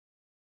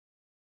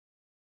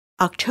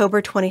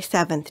October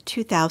 27th,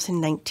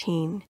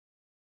 2019,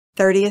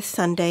 30th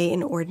Sunday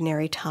in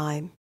Ordinary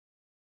Time.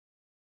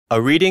 A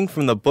reading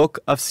from the book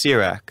of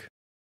Sirach.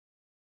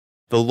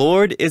 The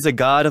Lord is a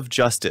God of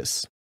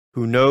justice,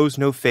 who knows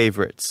no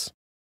favorites,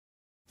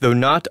 though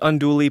not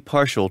unduly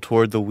partial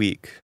toward the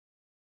weak.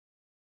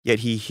 Yet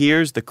he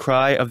hears the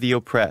cry of the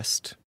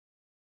oppressed.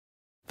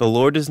 The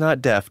Lord is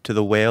not deaf to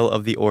the wail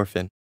of the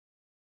orphan,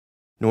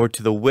 nor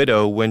to the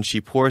widow when she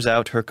pours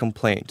out her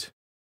complaint.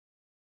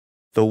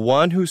 The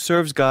one who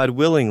serves God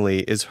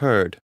willingly is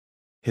heard.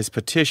 His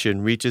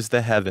petition reaches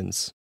the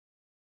heavens.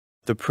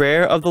 The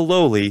prayer of the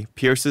lowly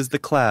pierces the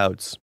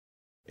clouds.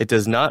 It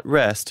does not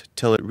rest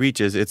till it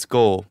reaches its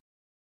goal,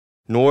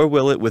 nor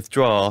will it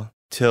withdraw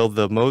till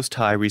the Most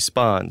High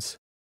responds,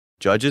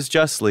 judges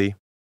justly,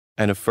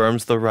 and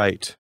affirms the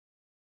right,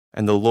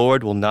 and the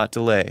Lord will not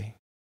delay.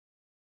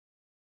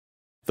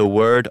 The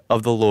word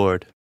of the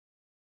Lord.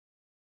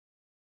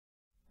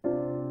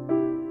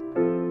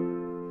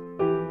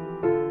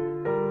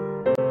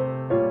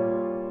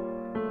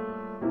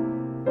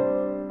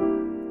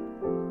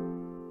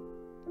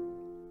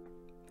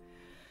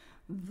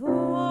 The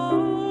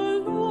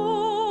Lord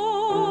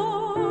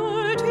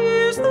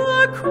is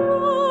the cry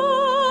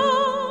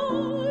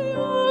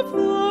of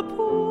the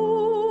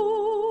poor.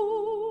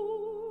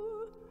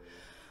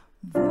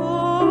 The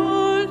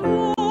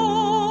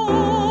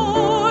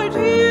Lord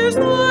is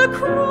the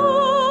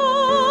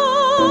cry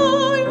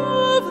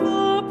of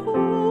the poor.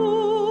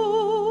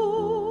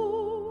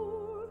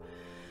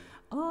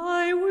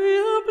 I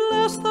will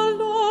bless the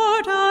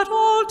Lord at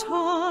all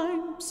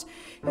times.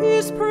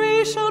 His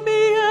praise shall be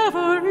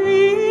ever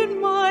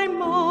in my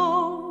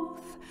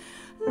mouth.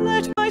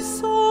 Let my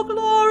soul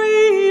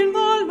glory in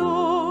the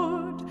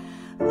Lord.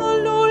 The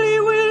lowly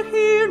will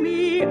hear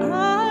me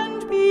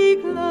and be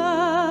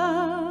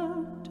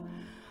glad.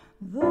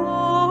 The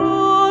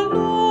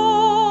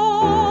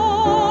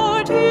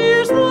Lord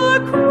is the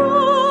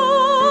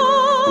cry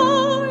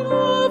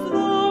of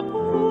the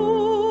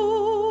poor.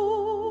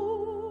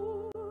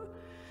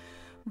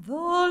 The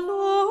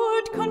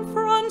Lord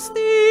confronts the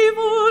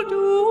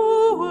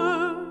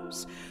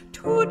evildoers,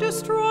 to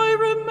destroy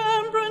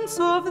remembrance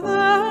of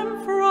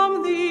them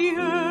from the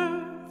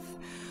earth.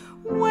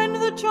 When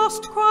the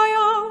just cry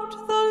out,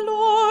 the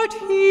Lord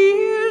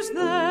hears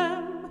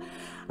them,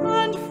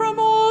 and from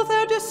all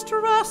their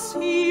distress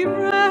he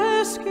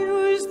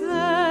rescues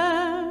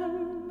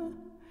them.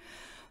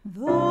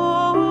 The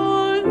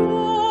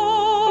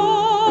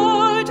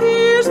Lord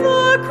is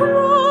the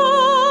cry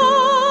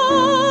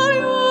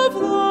of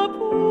the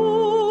poor.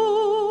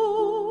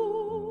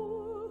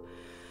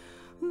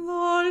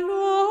 The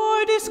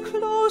Lord is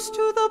close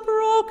to the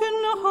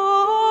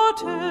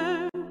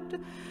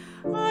broken-hearted,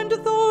 and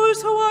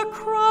those who are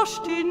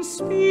crushed in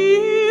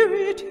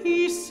spirit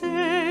he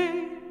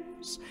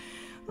saves.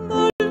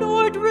 The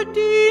Lord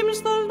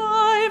redeems the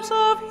lives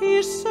of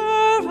his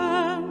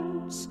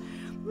servants.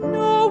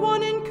 No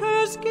one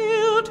incurs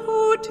guilt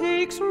who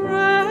takes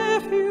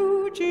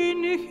refuge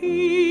in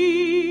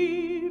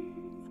him.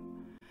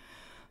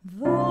 The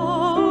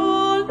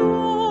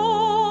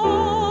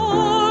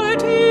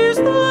Lord is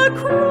the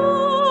cry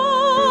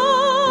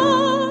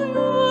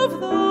of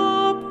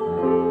the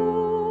poor.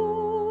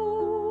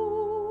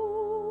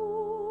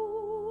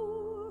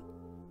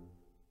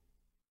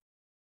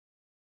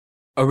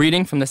 A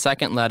reading from the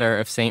second letter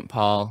of St.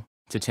 Paul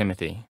to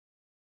Timothy.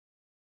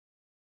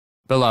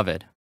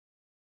 Beloved,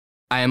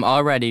 I am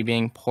already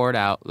being poured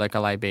out like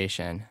a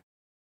libation,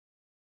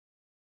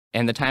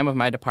 and the time of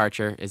my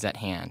departure is at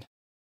hand.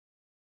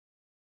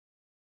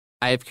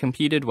 I have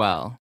competed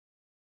well.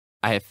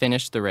 I have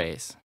finished the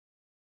race.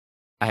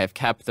 I have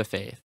kept the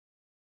faith.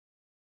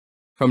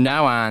 From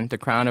now on, the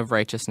crown of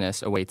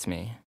righteousness awaits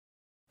me,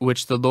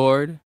 which the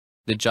Lord,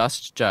 the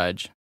just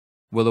judge,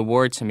 will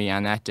award to me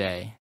on that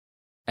day,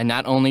 and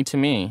not only to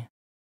me,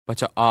 but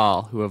to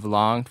all who have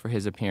longed for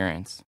his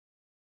appearance.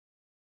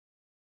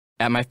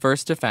 At my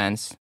first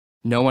defense,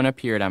 no one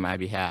appeared on my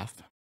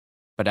behalf,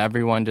 but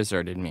everyone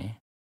deserted me.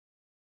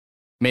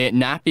 May it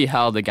not be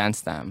held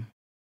against them,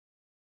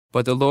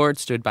 but the Lord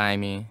stood by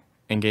me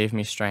and gave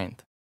me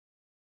strength,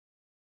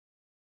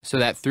 so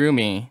that through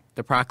me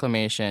the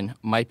proclamation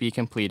might be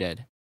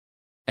completed,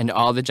 and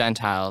all the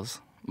Gentiles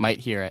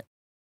might hear it.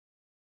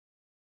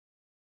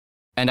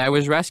 And I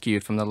was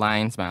rescued from the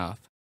lion's mouth.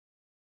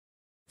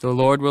 The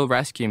Lord will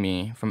rescue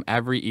me from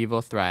every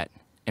evil threat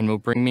and will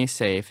bring me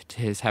safe to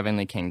his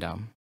heavenly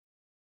kingdom.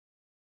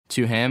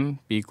 To him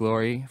be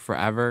glory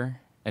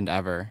forever and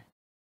ever.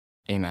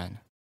 Amen.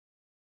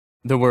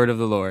 The word of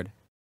the Lord.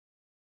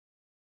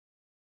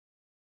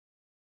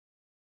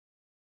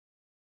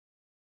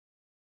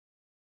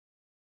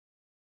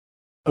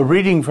 A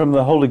reading from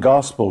the Holy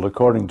Gospel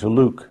according to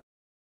Luke.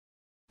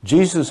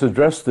 Jesus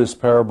addressed this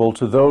parable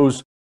to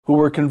those who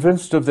were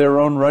convinced of their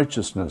own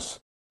righteousness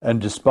and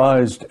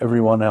despised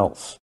everyone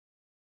else.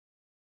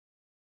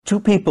 Two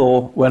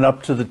people went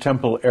up to the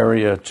temple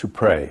area to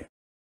pray.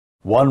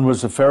 One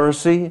was a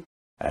Pharisee,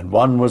 and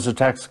one was a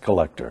tax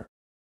collector.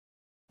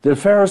 The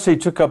Pharisee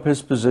took up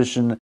his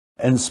position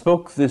and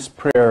spoke this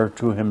prayer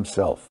to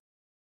himself.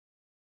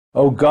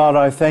 O God,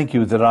 I thank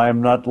you that I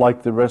am not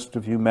like the rest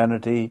of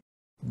humanity,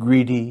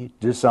 greedy,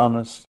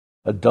 dishonest,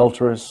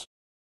 adulterous,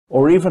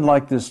 or even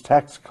like this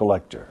tax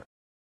collector.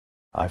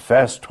 I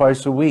fast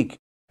twice a week,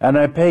 and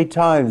I pay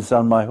tithes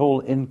on my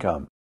whole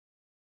income.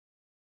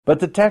 But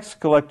the tax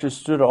collector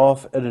stood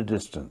off at a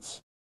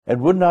distance,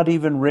 and would not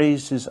even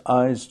raise his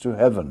eyes to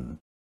heaven,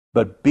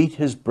 but beat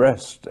his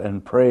breast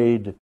and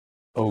prayed,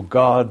 O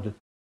God,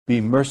 be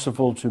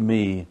merciful to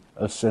me,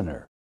 a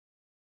sinner.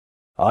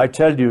 I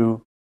tell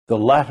you, the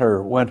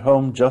latter went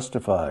home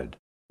justified,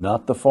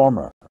 not the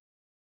former.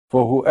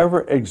 For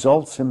whoever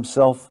exalts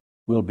himself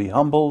will be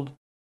humbled,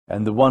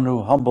 and the one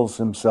who humbles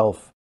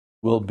himself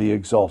will be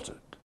exalted.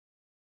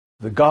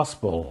 The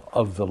Gospel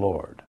of the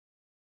Lord.